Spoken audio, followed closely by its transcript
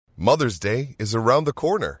Mother's Day is around the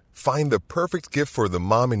corner. Find the perfect gift for the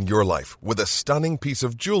mom in your life with a stunning piece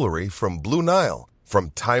of jewelry from Blue Nile.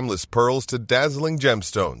 From timeless pearls to dazzling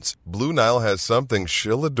gemstones, Blue Nile has something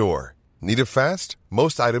she'll adore. Need it fast?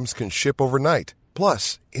 Most items can ship overnight.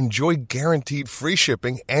 Plus, enjoy guaranteed free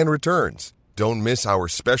shipping and returns. Don't miss our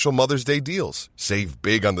special Mother's Day deals. Save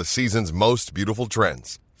big on the season's most beautiful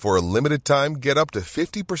trends. For a limited time, get up to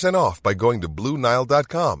 50% off by going to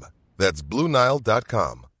BlueNile.com. That's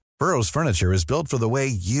BlueNile.com. Burrow's furniture is built for the way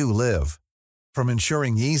you live. From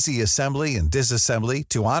ensuring easy assembly and disassembly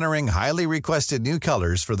to honoring highly requested new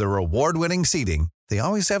colors for their award-winning seating, they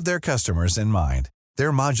always have their customers in mind.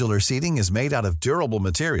 Their modular seating is made out of durable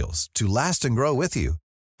materials to last and grow with you.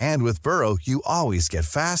 And with Burrow, you always get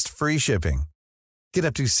fast, free shipping. Get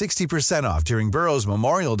up to 60% off during Burrow's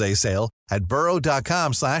Memorial Day sale at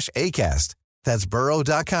burrow.com/ACAST. That's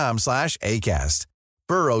burrow.com/ACAST.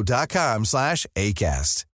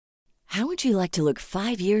 burrow.com/ACAST. How would you like to look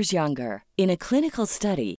 5 years younger? In a clinical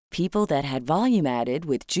study, people that had volume added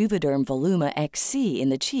with Juvederm Voluma XC in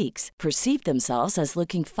the cheeks perceived themselves as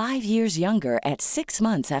looking 5 years younger at 6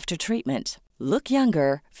 months after treatment. Look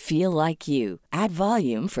younger, feel like you. Add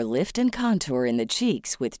volume for lift and contour in the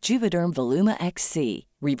cheeks with Juvederm Voluma XC.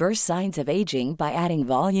 Reverse signs of aging by adding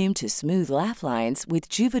volume to smooth laugh lines with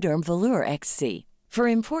Juvederm Volure XC. For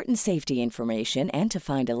important safety information and to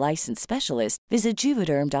find a licensed specialist, visit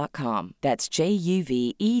Juvederm.com. That's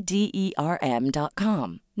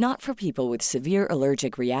JUVEDERM.com. Not for people with severe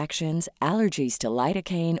allergic reactions, allergies to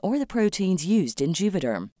lidocaine, or the proteins used in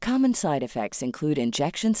Juvederm. Common side effects include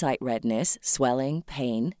injection site redness, swelling,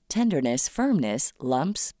 pain, tenderness, firmness,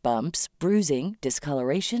 lumps, bumps, bruising,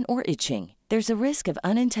 discoloration, or itching. There's a risk of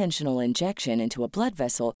unintentional injection into a blood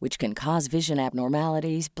vessel, which can cause vision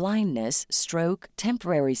abnormalities, blindness, stroke,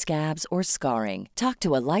 temporary scabs, or scarring. Talk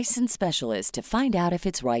to a licensed specialist to find out if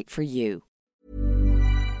it's right for you.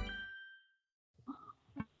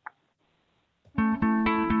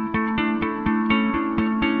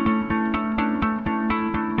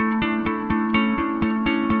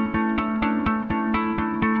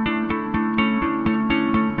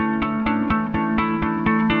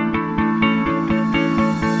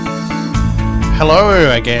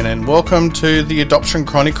 Hello again and welcome to the Adoption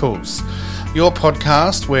Chronicles, your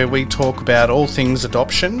podcast where we talk about all things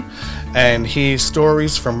adoption and hear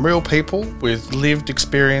stories from real people with lived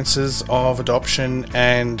experiences of adoption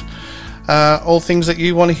and all things that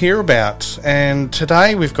you want to hear about. And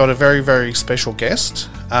today we've got a very, very special guest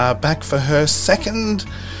back for her second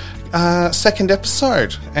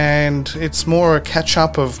episode, and it's more a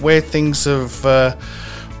catch-up of where things have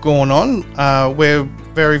gone on. We're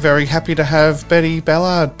very, very happy to have Betty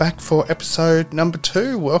Ballard back for episode number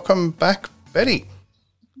 2. Welcome back, Betty.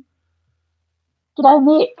 G'day,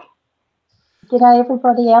 Nick. G'day,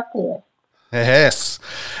 everybody out there. Yes.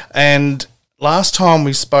 And last time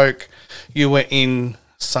we spoke, you were in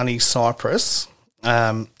sunny Cyprus,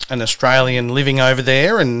 an Australian living over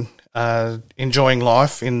there and enjoying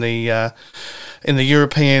life in the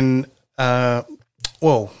European.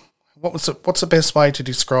 What's the best way to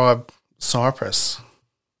describe Cyprus?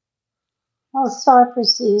 Well,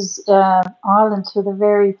 Cyprus is an island to the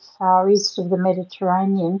very far east of the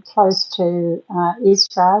Mediterranean, close to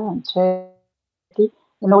Israel and Turkey.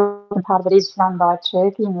 The northern part of it is run by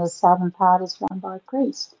Turkey and the southern part is run by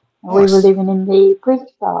Greece. And Nice. we were living in the Greek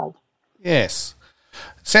side. Yes.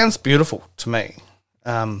 It sounds beautiful to me.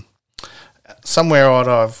 Somewhere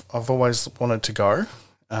I've always wanted to go.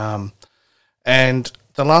 And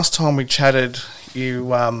the last time we chatted, you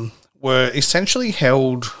were essentially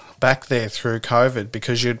held back there through COVID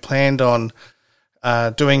because you'd planned on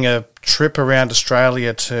doing a trip around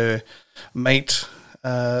Australia to meet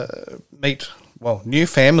new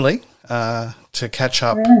family, to catch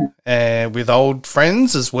up with old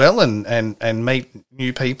friends as well and meet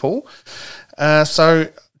new people. So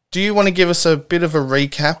do you want to give us a bit of a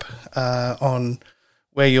recap on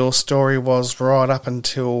where your story was right up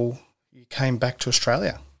until you came back to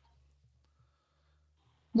Australia?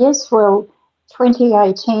 Yes, well,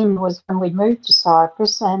 2018 was when we moved to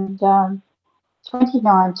Cyprus, and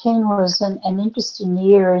 2019 was an interesting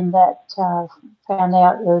year in that found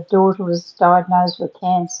out the daughter was diagnosed with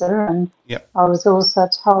cancer, and Yep. I was also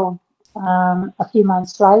told a few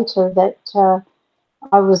months later that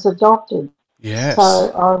I was adopted. Yes.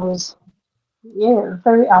 So I was,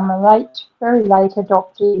 I'm a very late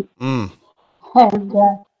adoptee.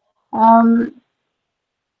 And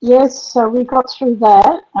yes, so we got through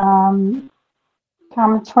that.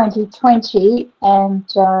 Come 2020, and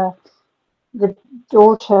the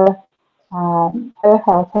daughter, her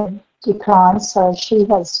health had declined, so she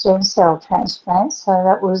had stem cell transplant, so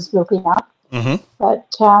that was looking up. Mm-hmm.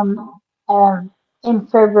 But in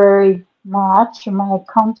February, March, I made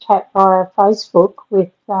contact via Facebook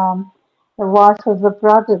with the wife of a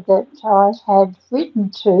brother that I had written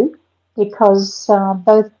to because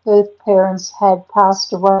both birth parents had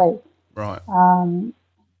passed away Right.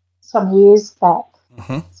 some years back.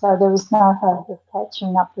 Mm-hmm. So there was no hope of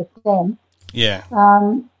catching up with them. Yeah.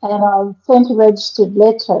 And I sent a registered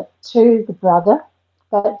letter to the brother,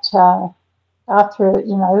 but after,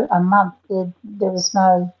 a month, there was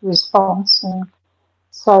no response. And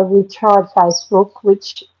so we tried Facebook,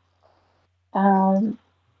 which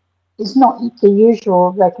is not the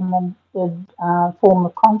usual recommended form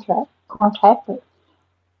of contact. But,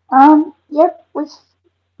 we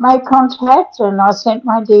made contact, and I sent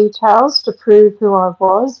my details to prove who I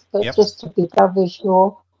was, but just to be doubly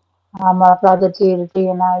sure, my brother did a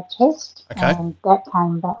DNA test, Okay. and that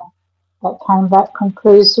came back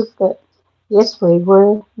conclusive that yes, we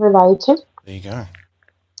were related. There you go.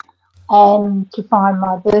 And to find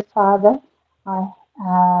my birth father, I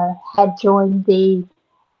had joined the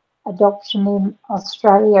Adoption in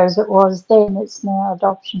Australia as it was then. It's now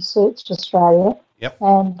Adoption Search Australia. Yep.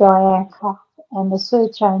 And Diane Clough and the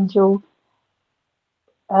Search Angel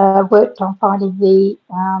worked on finding the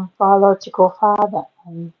biological father.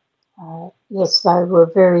 And yes, they were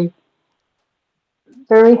very,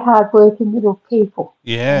 very hard-working little people.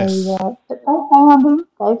 Yes. But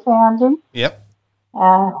they found him. Yep.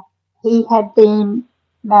 He had been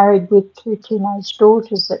married with 2 teenage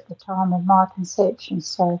daughters at the time of my conception,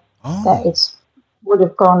 so that would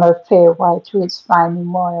have gone a fair way to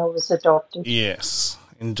explaining why I was adopted. Yes,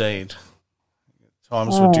 indeed.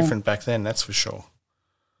 Times were different back then, that's for sure.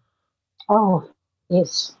 Oh,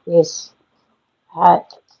 yes.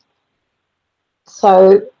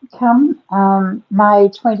 So come May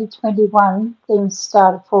 2021, things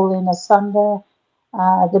started falling asunder.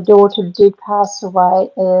 The daughter did pass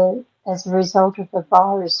away as a result of a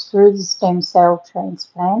virus through the stem cell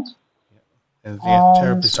transplant. And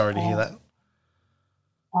terribly sorry to hear that.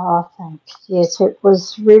 Oh, thanks. Yes, it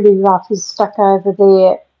was really rough. He's stuck over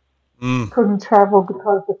there. Couldn't travel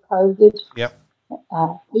because of COVID. Yep.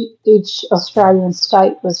 Each Australian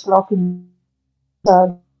state was locking,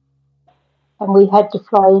 so, and we had to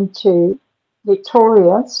fly into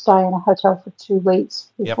Victoria, stay in a hotel for 2 weeks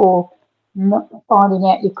before finding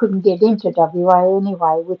out you couldn't get into WA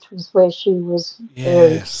anyway, which was where she was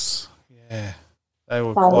buried. Yes. Yeah. They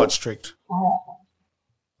were quite strict.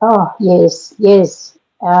 Oh, yes.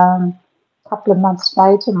 A couple of months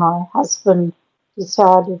later, my husband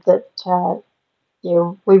decided that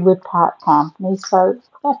we would part company, so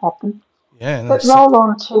that happened. Yeah. But roll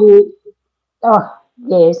on to,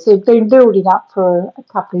 yes, it'd been building up for a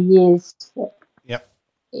couple of years. But, yeah,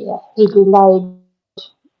 he delayed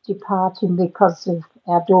departing because of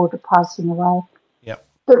our daughter passing away. Yep.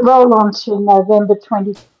 But roll on to November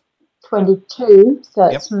 2022, so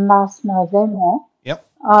it's last November. Yep.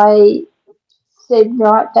 I said,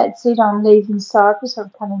 right, that's it, I'm leaving Cyprus, I'm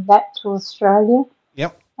coming back to Australia.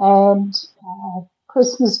 Yep. And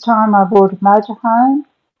Christmas time I bought a motorhome,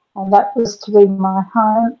 and that was to be my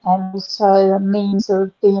home and also a means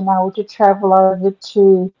of being able to travel over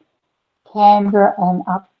to Canberra and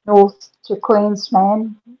up north to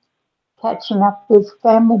Queensland, catching up with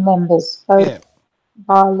family members, both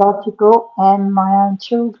biological and my own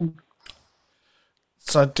children.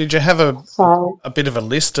 So did you have a bit of a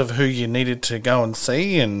list of who you needed to go and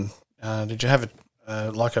see, and did you have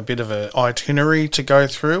a bit of an itinerary to go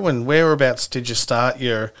through, and whereabouts did you start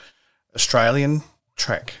your Australian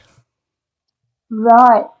trek?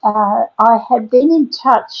 Right. I had been in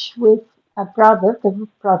touch with a brother, the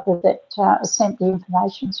brother that sent the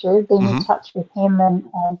information through, been in touch with him and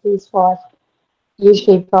his wife,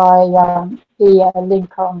 usually by via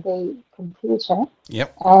link on the computer.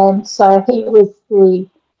 Yep. And so he was the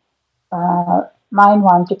main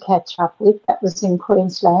one to catch up with. That was in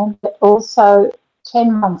Queensland. But also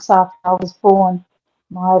 10 months after I was born,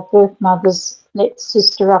 my birth mother's let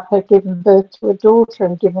sister up had given birth to a daughter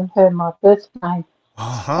and given her my birth name.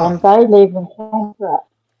 And they live in Canberra.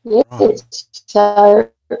 Yes. Right. So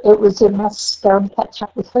it was a must go and catch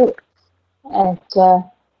up with her. And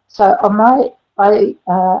so I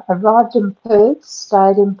arrived in Perth,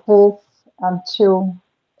 stayed in Perth until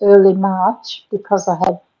early March because I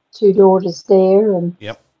had 2 daughters there and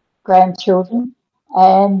grandchildren,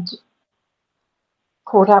 and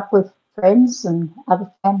caught up with friends and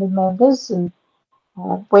other family members, and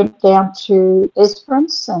went down to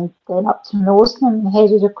Esperance and then up to Norseman and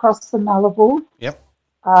headed across the Nullarbor. Yep.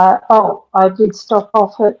 I did stop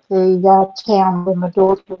off at the town where my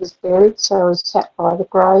daughter was buried, so I sat by the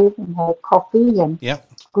grave and had coffee and Yep.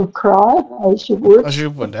 good cry, as you would. As you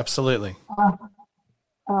would, absolutely.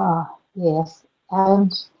 Yes.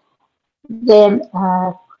 And then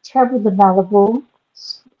travelled the Nullarbor,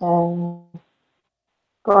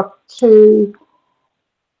 got to,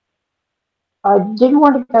 I didn't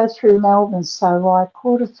want to go through Melbourne, so I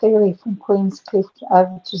caught a ferry from Queenscliff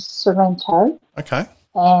over to Sorrento, Okay.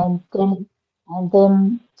 and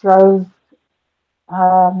then drove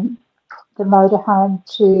the motorhome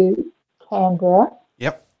to Canberra.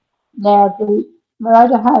 Yep. Now, the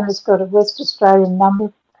motorhome has got a West Australian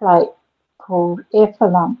number plate called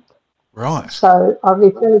Effalump. Right. So I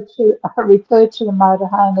refer to the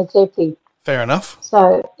motorhome as Effie. Fair enough.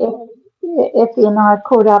 So Effie and I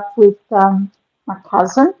caught up with my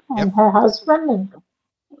cousin and her husband and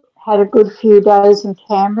had a good few days in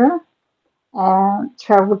Canberra.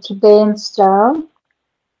 Travelled to Bairnsdale.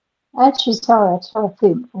 Actually, sorry, I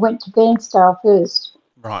went to Bairnsdale first.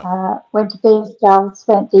 Right. Went to Bairnsdale,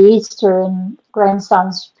 spent the Easter in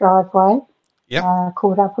grandson's driveway. Yep.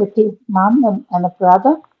 Caught up with his mum and a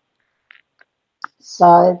brother.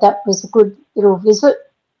 So that was a good little visit.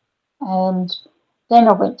 And then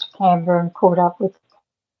I went to Canberra and caught up with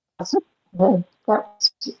cousin. That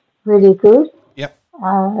was really good. Yep.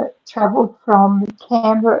 Travelled from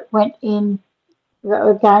Canberra, went in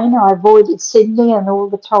again. I avoided Sydney and all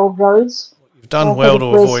the toll roads. You've done well to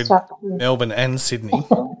avoid Melbourne and Sydney.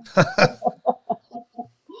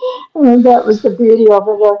 And that was the beauty of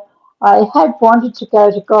it. I had wanted to go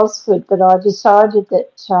to Gosford, but I decided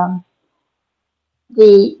that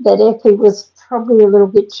that Effie was probably a little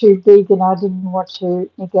bit too big, and I didn't want to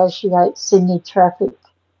negotiate Sydney traffic.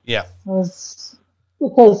 Yeah. I was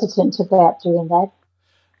hesitant about doing that.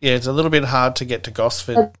 Yeah, it's a little bit hard to get to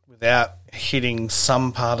Gosford without hitting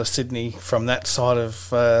some part of Sydney from that side of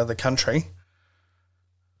the country.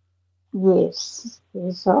 Yes.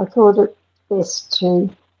 So I thought it best to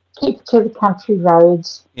keep to the country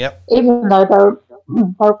roads. Yep. Even though they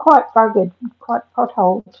were quite rugged, quite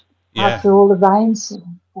potholed after all the rains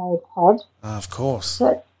they'd had. Of course.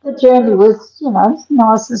 But the journey was,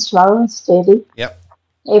 nice and slow and steady. Yep.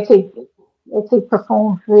 Effie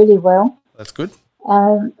performed really well. That's good.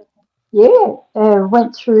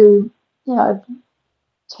 Went through,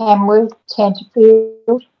 Tamworth,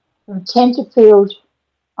 Tenterfield. From Tenterfield,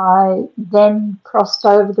 I then crossed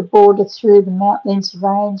over the border through the Mount Lindesay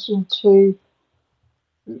Range into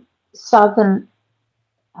southern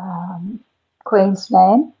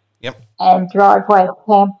Queensland. Yep. And driveway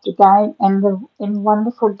camped again in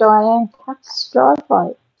wonderful Diane Cutt's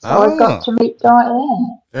driveway. So I got to meet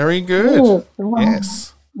Diane. Very good. Yeah, the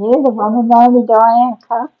one and only Diane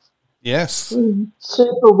Cutt. Yes. She's a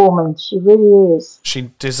superwoman. She really is.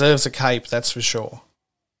 She deserves a cape, that's for sure.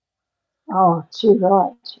 Oh, too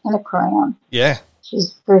right. And a crown. Yeah.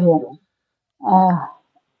 She's brilliant.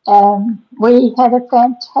 We had a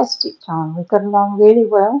fantastic time. We got along really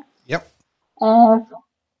well. Yep.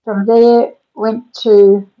 From there, went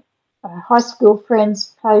to a high school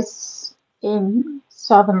friend's place in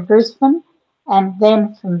southern Brisbane, and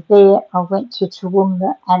then from there I went to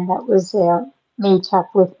Toowoomba, and that was our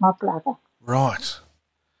meet-up with my brother. Right.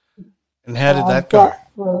 And how did that go? That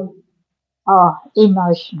was,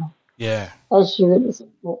 emotional. Yeah. As you would expect.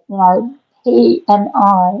 He and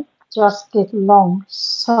I just get along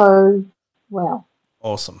so well.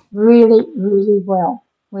 Awesome. Really, really well.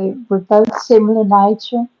 We're both similar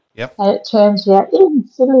nature. Yep. And it turns out even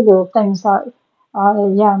silly little things like I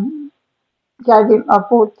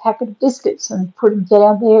bought a packet of biscuits and put them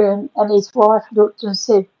down there, and his wife looked and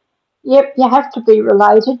said, "Yep, you have to be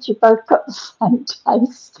related. You both got the same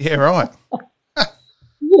taste." Yeah, right.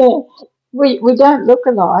 Yeah, we don't look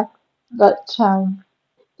alike, but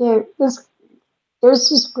it was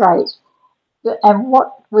just great. And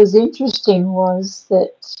what was interesting was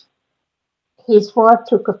that his wife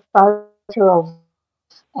took a photo of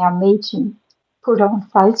our meeting, put on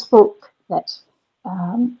Facebook that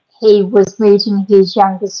he was meeting his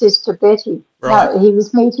younger sister Betty. Right. No, he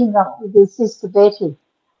was meeting up with his sister Betty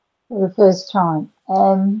for the first time.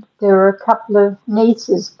 And there were a couple of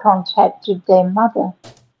nieces contacted their mother,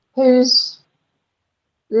 who's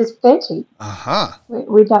this Betty. Uh-huh.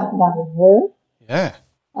 We don't know Yeah.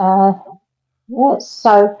 her. Yes,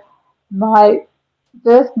 so my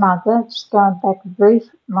birth mother, just going back a brief,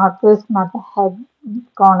 my birth mother had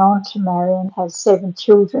gone on to marry and have 7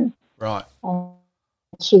 children. Right. And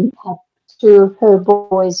she had 2 of her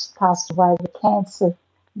boys passed away with cancer.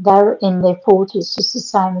 They were in their 40s, just the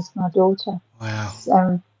same as my daughter. Wow.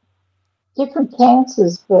 different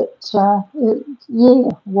cancers, but yeah,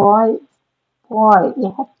 why? Why?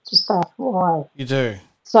 You have to just ask why. You do.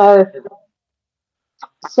 So,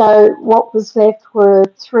 so what was left were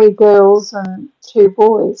 3 girls and 2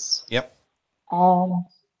 boys, Yep. and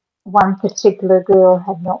one particular girl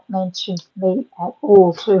had not mentioned me at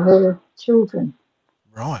all to her children.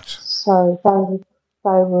 Right. So they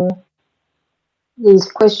were these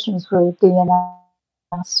questions were being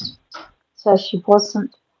asked. So she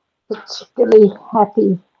wasn't particularly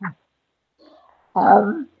happy.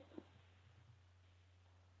 Um,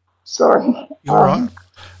 sorry. You're right.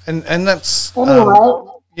 And that's Anyway,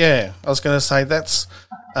 yeah. I was going to say that's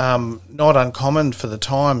not uncommon for the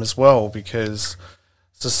time as well, because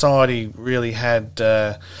society really had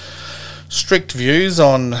strict views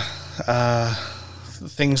on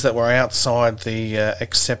things that were outside the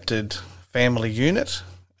accepted family unit,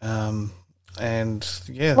 and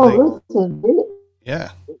yeah, well, this is it.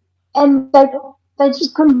 yeah, And they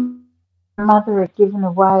just couldn't. Mother had given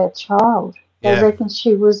away a child. They yeah, reckoned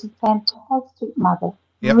she was a fantastic mother,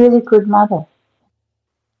 yep, really good mother.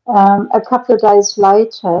 A couple of days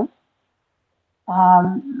later,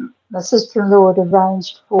 my sister-in-law had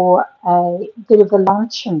arranged for a bit of a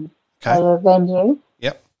luncheon okay, at a venue,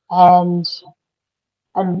 yep, and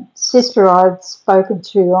sister I'd spoken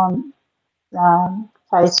to on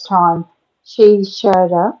FaceTime, she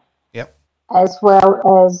showed up, yep, as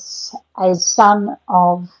well as a son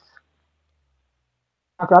of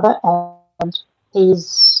my brother and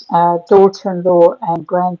his daughter-in-law and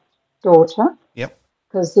granddaughter, yep,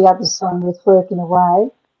 because the other son was working away,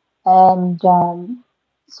 and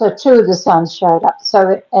so 2 of the sons showed up.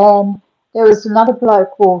 So and there was another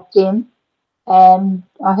bloke walked in, and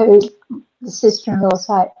I heard the sister-in-law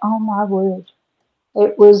say, "Oh my word!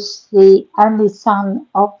 It was the only son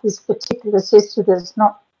of this particular sister that's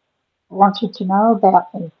not wanted to know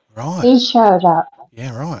about me. right, He showed up,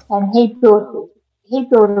 yeah, right, and he brought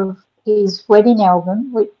his wedding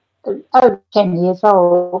album, which over 10 years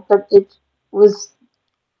old, but it was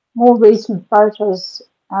more recent photos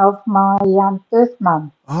of my birth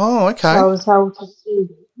mum. oh, So I okay, was able to see.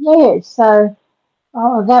 Yeah, so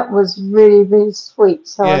that was really, really sweet.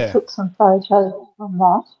 So I yeah, took some photos from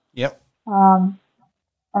that. yep, Um,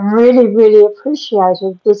 and really, really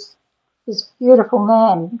appreciated this beautiful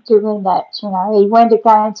man doing that. He went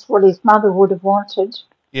against what his mother would have wanted.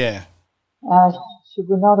 yeah. Uh, she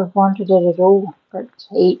would not have wanted it at all, but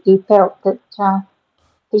he felt that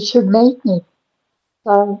he should meet me.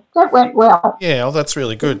 So that went well. Yeah, oh, that's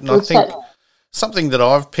really good. It And I was think something that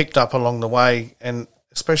I've picked up along the way, and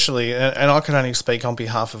especially, and I can only speak on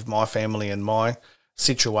behalf of my family and my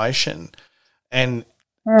situation, and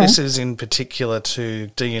this is in particular to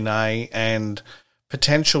DNA and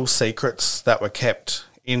potential secrets that were kept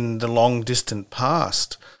in the long distant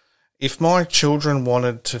past. If my children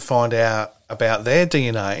wanted to find out about their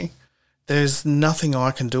DNA, there's nothing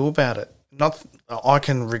I can do about it. Not I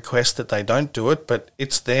can request that they don't do it, but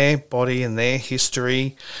it's their body and their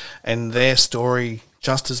history and their story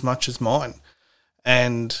just as much as mine.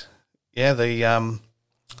 And yeah,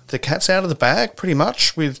 the cat's out of the bag pretty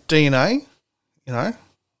much with DNA, you know.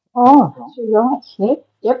 Oh, you're right.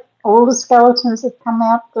 Yep. All the skeletons have come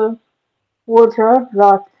out the wardrobe.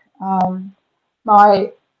 Like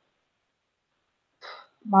my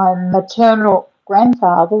my maternal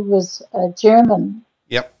grandfather was a German,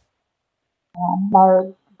 Yep.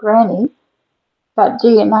 married granny, but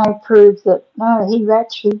DNA proved that no, he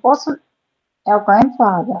actually wasn't our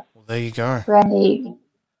grandfather. Well, there you go. Granny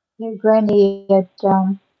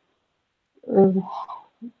uh,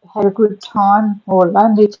 had a good time or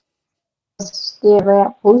lonely there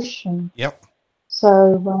out bush, and Yep.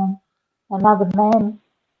 so another man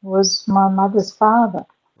was my mother's father,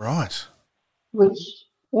 Right. which,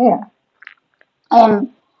 yeah.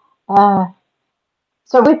 And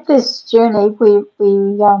so with this journey,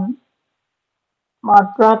 my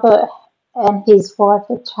brother and his wife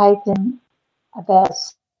had taken about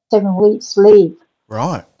 7 weeks leave,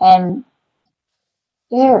 Right. and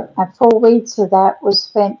yeah, and 4 weeks of that was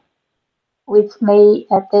spent with me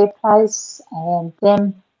at their place, and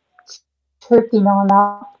then trooping on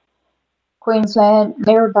up Queensland.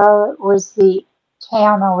 Maryborough was the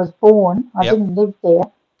town I was born. I Yep. didn't live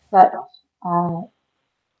there, but uh,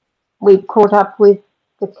 we caught up with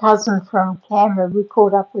the cousin from Canberra. We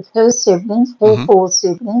caught up with her siblings, her Mhm. 4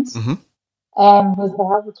 siblings, Mhm. and was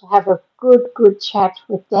able to have a good chat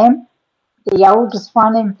with them. The oldest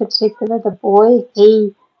one in particular, the boy,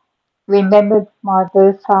 he remembered my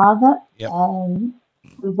birth father Yep. and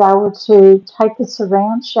was able to take us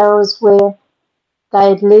around, show us where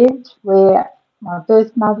they'd lived, where my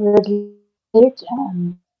birth mother had lived.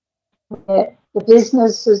 where the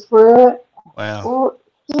businesses were. Wow. Or,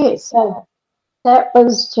 yeah, so that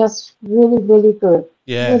was just really, really good.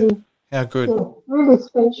 Yeah. Really, How good. yeah, really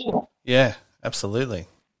special. Yeah, absolutely.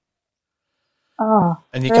 Oh,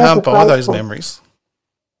 And you forever can't buy those grateful. memories.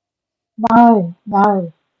 No,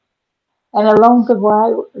 no. And along the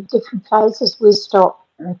way, at different places, we stopped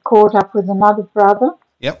and caught up with another brother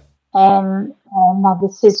Yep. and another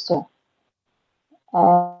sister.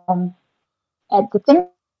 Um, and the thing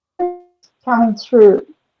coming through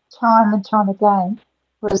time and time again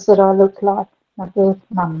was that I looked like my birth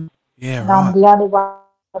mum. Yeah, And I'm right. the only one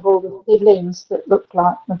of all the siblings that looked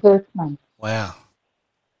like my birth mum. Wow.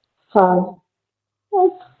 So,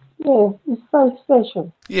 it's, yeah, it's so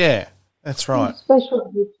special. Yeah, that's right. It's special to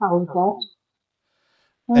be told that.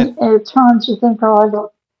 And And at times you think, oh,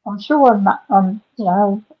 look, I'm sure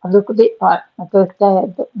I look a bit like my birth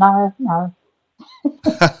dad, but no, no,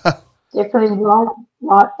 definitely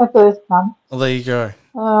like my birth mum. well, there you go.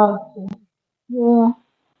 Oh, yeah.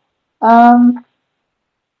 Um,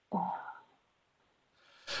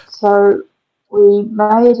 so we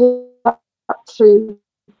made it up to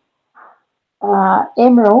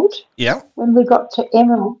Emerald. Yep. When we got to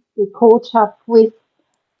Emerald, we caught up with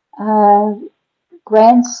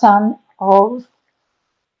grandson of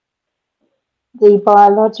the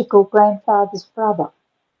biological grandfather's brother.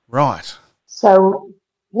 Right. So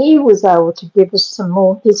he was able to give us some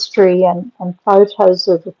more history and photos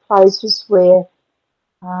of the places where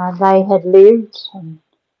they had lived. And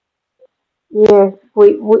yeah,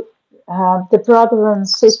 the brother and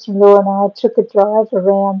sister-in-law and I took a drive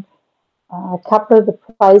around a couple of the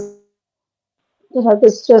places. You know,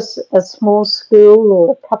 there's just a small school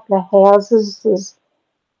or a couple of houses. There's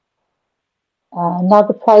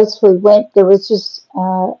another place we went. There was just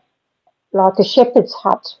like a shepherd's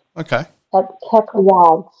hut Okay. at Cattle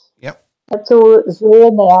Yards. Yep. That's all that was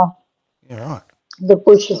there now. Yeah, right. The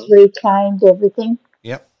bush has reclaimed everything.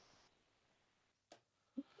 Yep.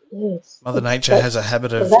 Yes. Mother Nature has a That's,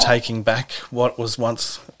 habit so of that, taking back what was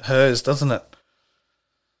once hers, doesn't it?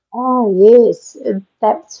 oh, yes.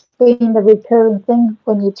 That's been the recurring thing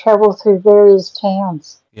when you travel through various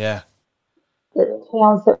towns. Yeah. The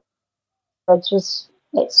towns that are just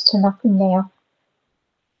next to nothing now.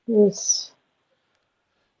 Yes.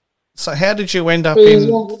 So how did you end up in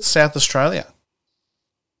The, South Australia?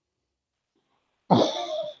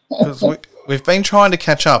 Because we've been trying to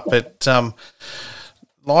catch up, but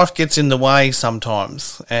life gets in the way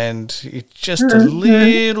sometimes, and it's just a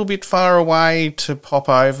little bit far away to pop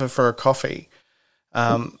over for a coffee.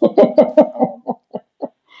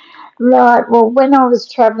 right. Well, when I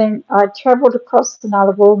was travelling, I travelled across the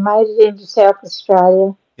Nullarbor, made it into South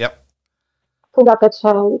Australia, Yep. pulled up at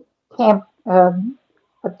a camp,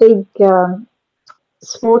 a big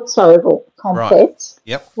sports oval Right. complex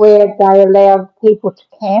Yep. where they allow people to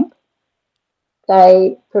camp.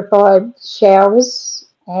 They provide showers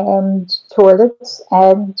and toilets,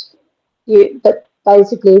 and but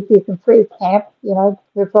basically, if you can free camp,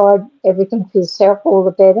 provide everything for yourself, all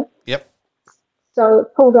the better. Yep. So I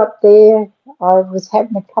pulled up there. I was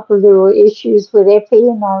having a couple of little issues with Effie,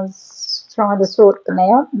 and I was trying to sort them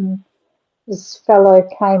out. And this fellow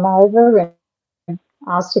came over and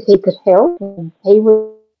asked if he could help, and he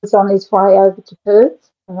was on his way over to Perth,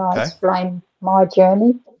 and I Okay. explained my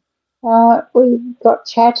journey. We got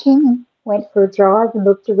chatting, went for a drive and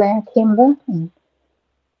looked around Kimber, and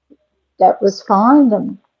that was fine.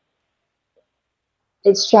 And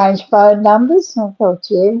exchanged phone numbers. And I thought,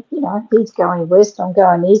 yeah, he's going west, I'm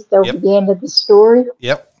going east. That'll be Yep. the end of the story.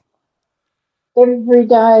 Yep. Every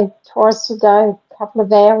day, twice a day, a couple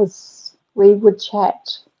of hours, we would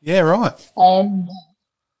chat. Yeah, right. And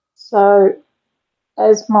so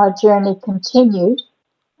as my journey continued,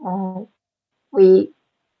 we,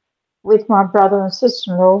 with my brother and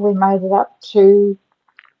sister-in-law, we made it up to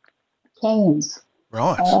Cairns.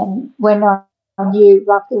 Right. And when I knew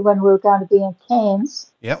roughly when we were going to be in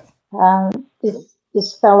Cairns, Yep.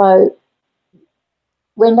 this fellow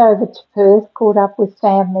went over to Perth, caught up with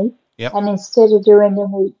family, Yep. and instead of doing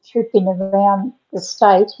any tripping around the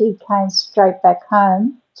state, he came straight back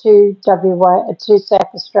home to to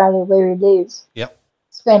South Australia where he lives. Yep.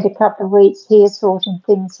 Spent a couple of weeks here sorting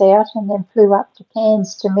things out, and then flew up to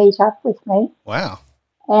Cairns to meet up with me. Wow.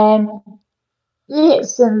 And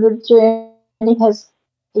yes, and the journey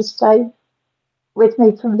he stayed with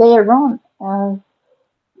me from there on.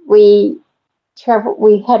 We travelled.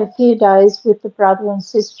 We had a few days with the brother and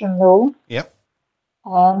sister-in-law, Yep.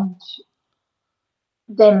 and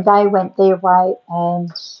then they went their way, and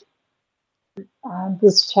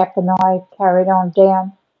this chap and I carried on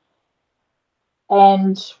down.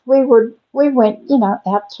 and we went,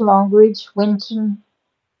 out to Longridge, Winton,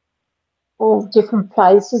 all different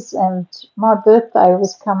places, and my birthday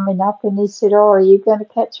was coming up, and he said, "Oh, are you going to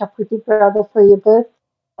catch up with your brother for your birthday?"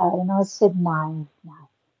 And I said, "No, no.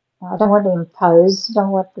 I don't want to impose. I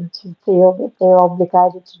don't want them to feel that they're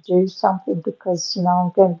obligated to do something because,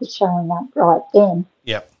 I'm going to be showing up right then."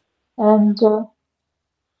 Yep. And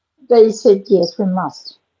they said, "Yes, we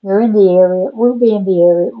must. We're in the area. We'll be in the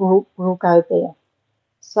area. We'll go there."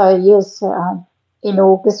 So, yes, in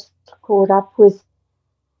August, caught up with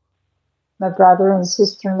my brother and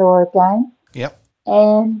sister-in-law again. Yep.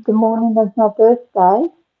 And the morning of my birthday,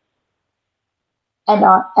 and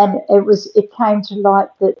it came to light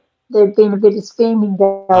that there'd been a bit of scheming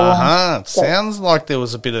going on. It sounds like there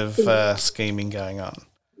was a bit of scheming going on.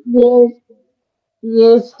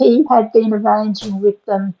 Yes, he had been arranging with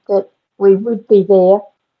them that we would be there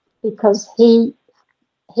because he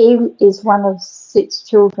is one of 6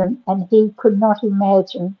 children, and he could not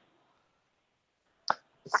imagine.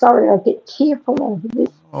 Sorry, I get tearful over this.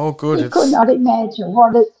 Oh, good. He could not imagine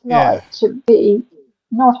what it's like to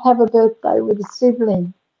not have a birthday with a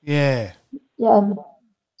sibling. Yeah. Yeah, and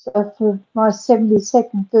so for my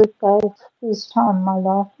 72nd birthday, first time in my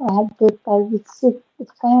life, I had a birthday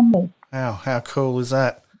with family. Wow, how cool is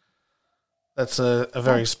that? That's a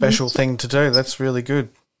very special thing to do. That's really good.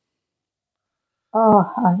 Oh,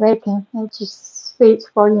 I reckon it just speaks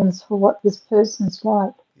volumes for what this person's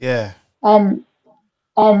like. Yeah. And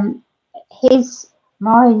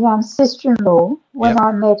my sister-in-law, when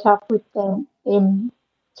I met up with them in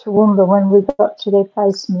Toowoomba, when we got to their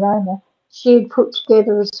place in Roma, she had put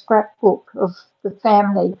together a scrapbook of the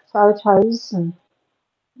family photos and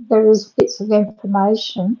various bits of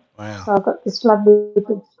information. Wow. So I got this lovely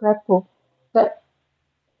big scrapbook. But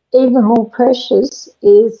even more precious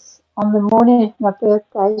is on the morning of my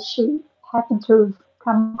birthday, she happened to have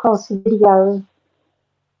come across a video of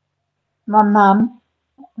my mum.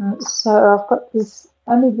 So I've got this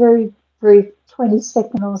only very brief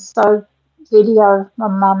 20-second or so video of my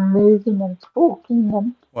mum moving and talking.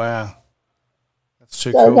 And wow. That's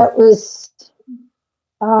too so cool. that was,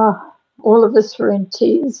 all of us were in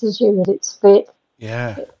tears, as you would expect.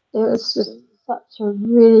 Yeah. It was just such a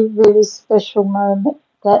really, really special moment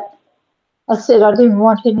that I said I didn't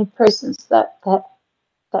want any presents. That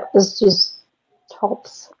was just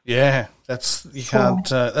tops. Yeah, that's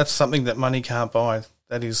something that money can't buy.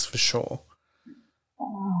 That is for sure.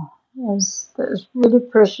 Oh, that was really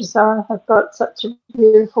precious. I have got such a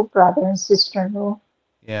beautiful brother and sister-in-law.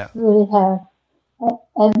 Yeah. Really have.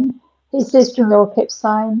 And his sister-in-law kept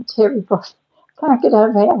saying to everybody, "Can't get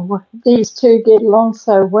over how these two get along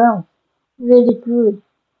so well. Really good."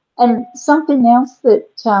 And something else that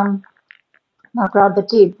my brother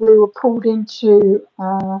did, we were pulled into,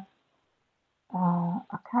 I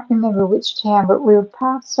can't remember which town, but we were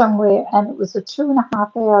parked somewhere, and it was a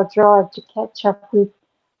 2.5-hour drive to catch up with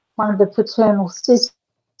one of the paternal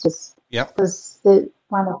sisters. Yep. Because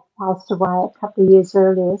one had passed away a couple of years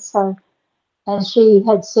earlier. So, and she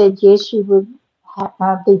had said yes, she would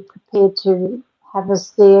be prepared to have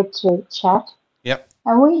us there to chat. Yep.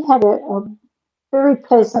 And we had a very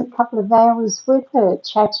pleasant couple of hours with her,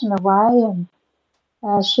 chatting away, and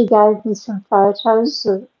she gave me some photos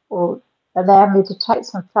or allowed me to take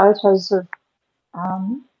some photos of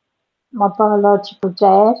my biological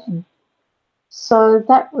dad. And so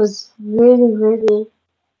that was really, really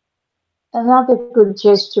another good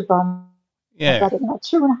gesture by my brother. A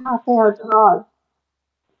 2.5-hour drive.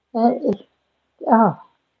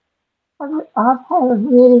 I've had a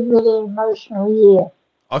really, really emotional year.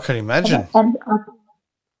 I can imagine. And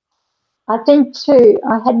I think too,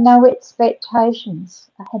 I had no expectations.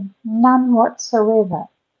 I had none whatsoever.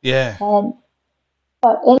 Yeah. And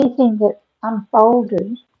so anything that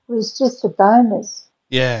unfolded was just a bonus.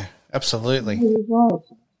 Yeah, absolutely. It really was.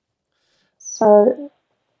 So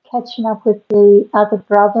catching up with the other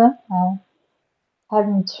brother,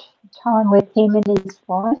 having time with him and his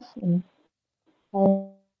wife, and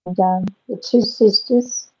the 2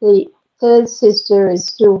 sisters. The 3rd sister is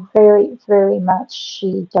still very, very much,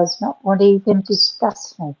 she does not want to even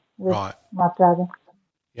discuss me with my brother.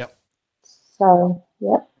 Yep. So,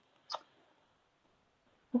 yep.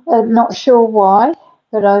 I'm not sure why,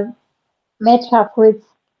 but I met up with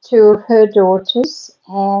 2 of her daughters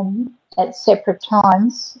and at separate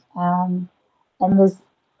times, and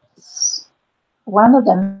there's one of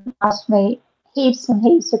them asked me heaps and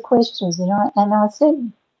heaps of questions, and I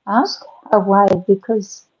said, ask away,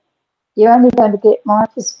 because you're only going to get my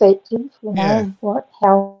perspective,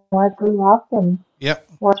 how I grew up and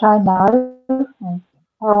what I know and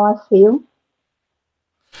how I feel.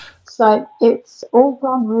 So it's all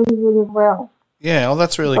gone really, really well. Yeah, well,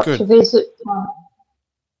 that's really good.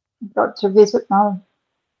 Got to visit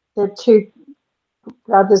the two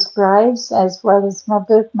brothers' graves as well as my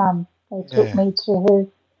birth mum. They took me to her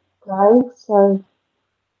grave. So,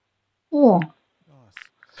 yeah.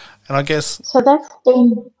 And I guess... So that's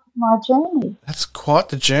been my journey. That's quite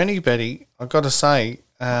the journey, Betty, I've got to say,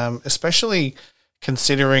 especially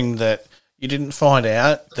considering that you didn't find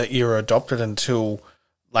out that you were adopted until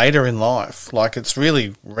later in life. Like, it's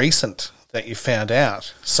really recent that you found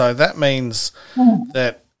out. So that means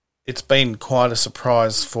that it's been quite a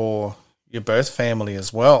surprise for your birth family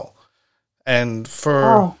as well. And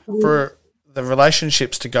for the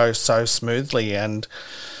relationships to go so smoothly, and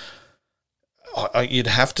you'd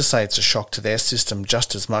have to say it's a shock to their system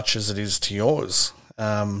just as much as it is to yours.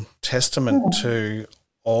 Testament to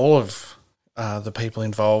all of the people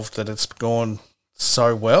involved that it's gone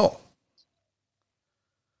so well.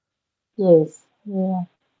 Yes, yeah.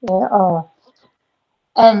 Oh,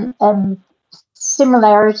 and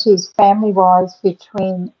similarities family-wise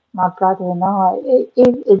between my brother and I.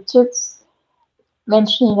 It just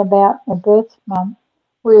mentioning about my birth mum.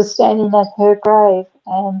 We were standing at her grave,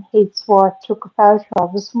 and his wife took a photo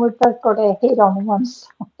of us, and we both got our head on one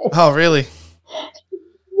side. Oh, really?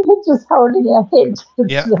 Just holding our head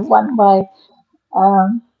the one way.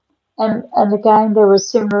 And again, there were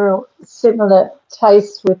similar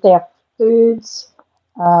tastes with our foods.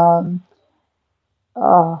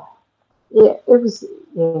 It was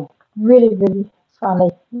really, really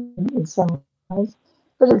funny in some ways.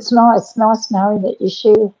 But it's nice knowing that you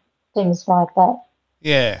share things like that.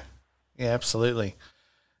 Yeah, absolutely.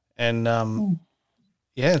 And,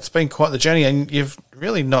 it's been quite the journey, and you've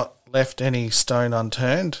really not left any stone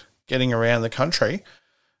unturned getting around the country.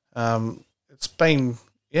 It's been,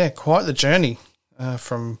 quite the journey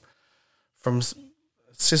from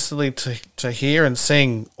Sicily to here, and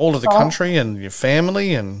seeing all of the country and your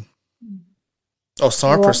family and... Oh,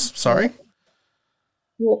 Cyprus, sorry.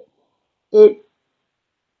 Yeah.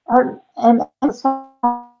 And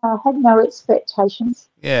I had no expectations.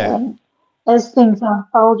 Yeah. And as things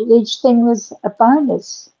unfolded, each thing was a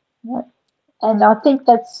bonus. Right? And I think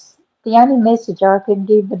that's the only message I can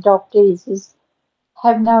give adoptees is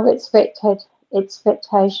have no expectations,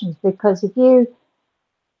 because if you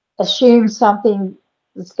assume something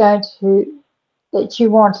that you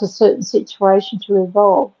want a certain situation to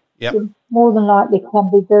evolve, you more than likely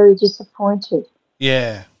can be very disappointed.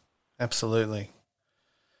 Yeah, absolutely.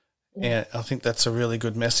 Yeah, I think that's a really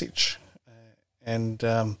good message. And,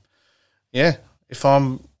 if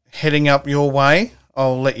I'm heading up your way,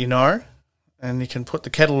 I'll let you know, and you can put the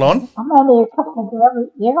kettle on. I'm only a couple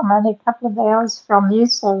of hours from you,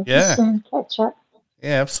 so we'll soon catch up.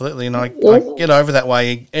 Yeah, absolutely. And I get over that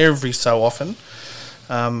way every so often.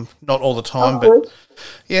 Not all the time, but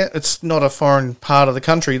it's not a foreign part of the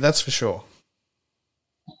country, that's for sure.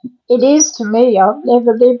 It is to me. I've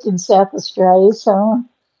never lived in South Australia, so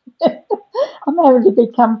I'm having to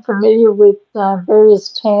become familiar with various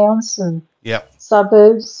towns and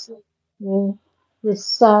suburbs. Yeah.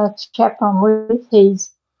 This chap I'm with,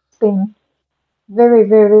 he's been very,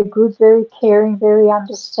 very good, very caring, very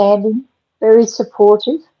understanding, very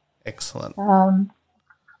supportive. Excellent.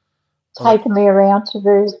 Taken me around to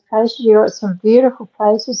various places. You've got some beautiful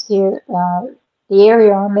places here. The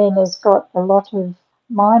area I'm in has got a lot of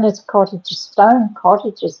miners' cottages, stone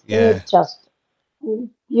cottages. Yeah. They're just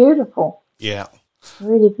beautiful. Yeah.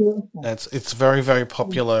 Really beautiful. It's very, very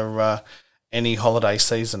popular any holiday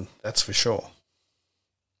season, that's for sure.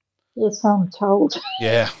 Yes, I'm told.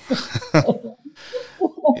 Yeah.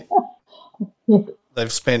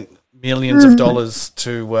 They've spent millions of dollars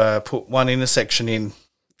to put one intersection in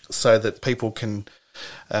so that people can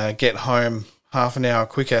get home half an hour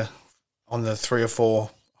quicker on the 3 or 4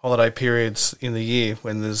 holiday periods in the year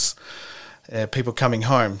when there's people coming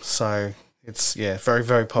home. So it's, very,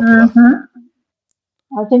 very popular.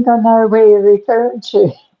 Mm-hmm. I think I know where you're referring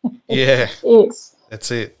to. Yeah. Yes.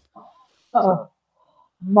 That's it. Oh,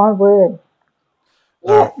 my word.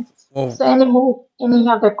 Yeah. Well, so any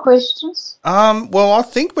other questions? Well, I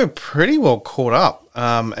think we're pretty well caught up.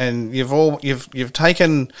 And you've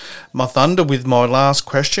taken my thunder with my last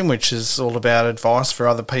question, which is all about advice for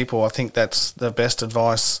other people. I think that's the best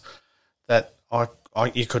advice that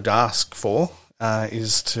you could ask for,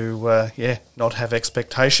 is to not have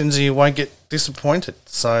expectations, and you won't get disappointed.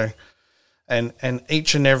 So, and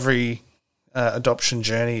each and every adoption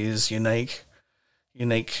journey is unique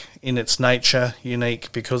in its nature,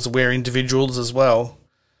 unique because we're individuals as well.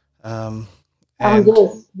 Yes.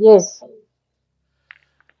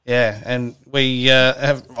 Yeah, and we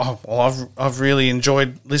have. I've really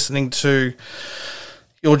enjoyed listening to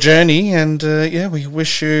your journey, and we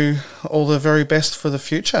wish you all the very best for the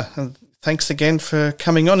future. And thanks again for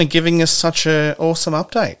coming on and giving us such an awesome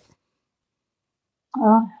update.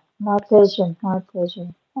 Oh, my pleasure, my pleasure.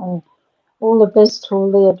 And all the best to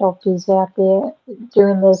all the adoptees out there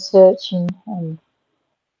doing their searching. And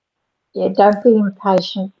don't be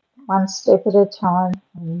impatient, one step at a time.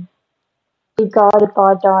 And be guided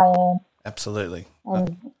by Diane. Absolutely.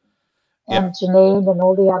 And Janine and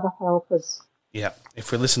all the other helpers. Yeah,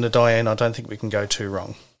 if we listen to Diane, I don't think we can go too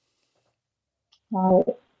wrong.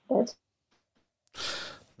 No, that's...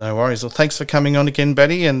 No worries. Well, thanks for coming on again,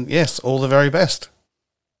 Betty, and yes, all the very best.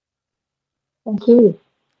 Thank you.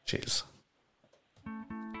 Cheers.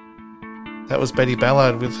 That was Betty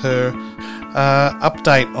Ballard with her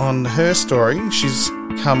update on her story. She's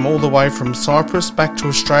come all the way from Cyprus back to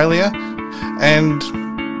Australia, and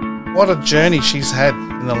what a journey she's had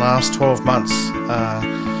in the last 12 months.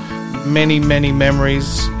 Many, many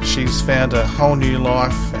memories. She's found a whole new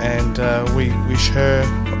life, and we wish her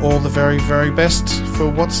all the very, very best for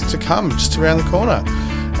what's to come just around the corner.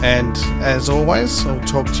 And as always, I'll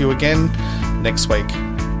talk to you again next week.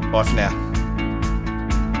 Bye for now.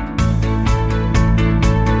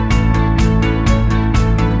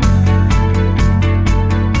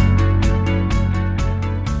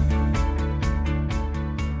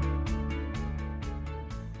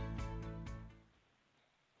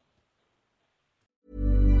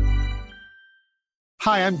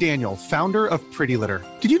 Hi, I'm Daniel, founder of Pretty Litter.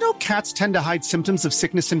 Did you know cats tend to hide symptoms of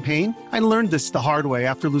sickness and pain? I learned this the hard way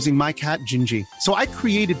after losing my cat, Gingy. So I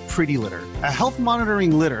created Pretty Litter, a health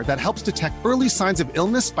monitoring litter that helps detect early signs of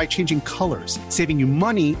illness by changing colors, saving you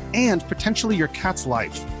money and potentially your cat's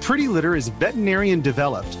life. Pretty Litter is veterinarian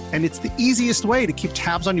developed, and it's the easiest way to keep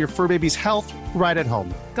tabs on your fur baby's health right at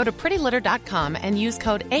home. Go to prettylitter.com and use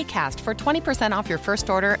code ACAST for 20% off your first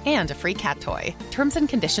order and a free cat toy. Terms and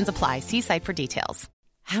conditions apply. See site for details.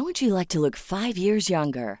 How would you like to look 5 years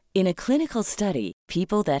younger? In a clinical study,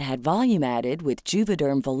 people that had volume added with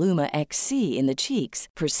Juvederm Voluma XC in the cheeks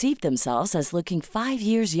perceived themselves as looking 5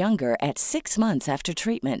 years younger at 6 months after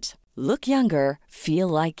treatment. Look younger, feel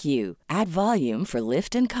like you. Add volume for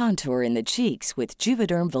lift and contour in the cheeks with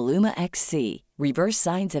Juvederm Voluma XC. Reverse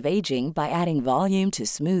signs of aging by adding volume to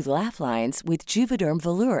smooth laugh lines with Juvederm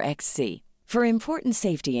Volure XC. For important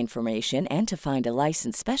safety information and to find a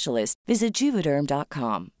licensed specialist, visit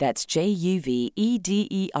Juvederm.com. That's JUVEDERM.com.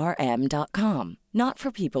 Not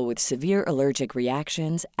for people with severe allergic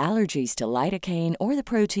reactions, allergies to lidocaine, or the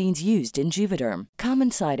proteins used in Juvederm.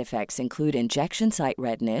 Common side effects include injection site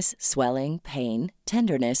redness, swelling, pain,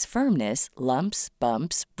 tenderness, firmness, lumps,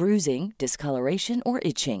 bumps, bruising, discoloration, or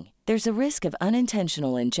itching. There's a risk of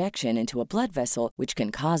unintentional injection into a blood vessel, which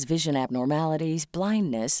can cause vision abnormalities,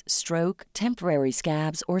 blindness, stroke, temporary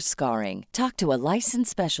scabs, or scarring. Talk to a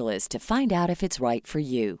licensed specialist to find out if it's right for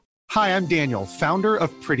you. Hi, I'm Daniel, founder of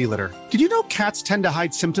Pretty Litter. Did you know cats tend to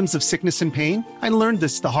hide symptoms of sickness and pain? I learned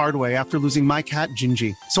this the hard way after losing my cat,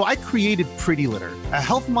 Gingy. So I created Pretty Litter, a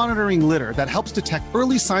health monitoring litter that helps detect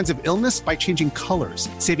early signs of illness by changing colors,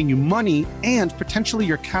 saving you money and potentially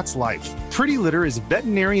your cat's life. Pretty Litter is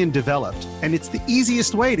veterinarian developed, and it's the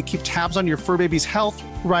easiest way to keep tabs on your fur baby's health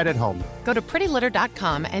right at home. Go to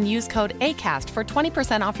prettylitter.com and use code ACAST for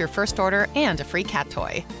 20% off your first order and a free cat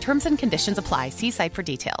toy. Terms and conditions apply. See site for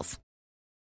details.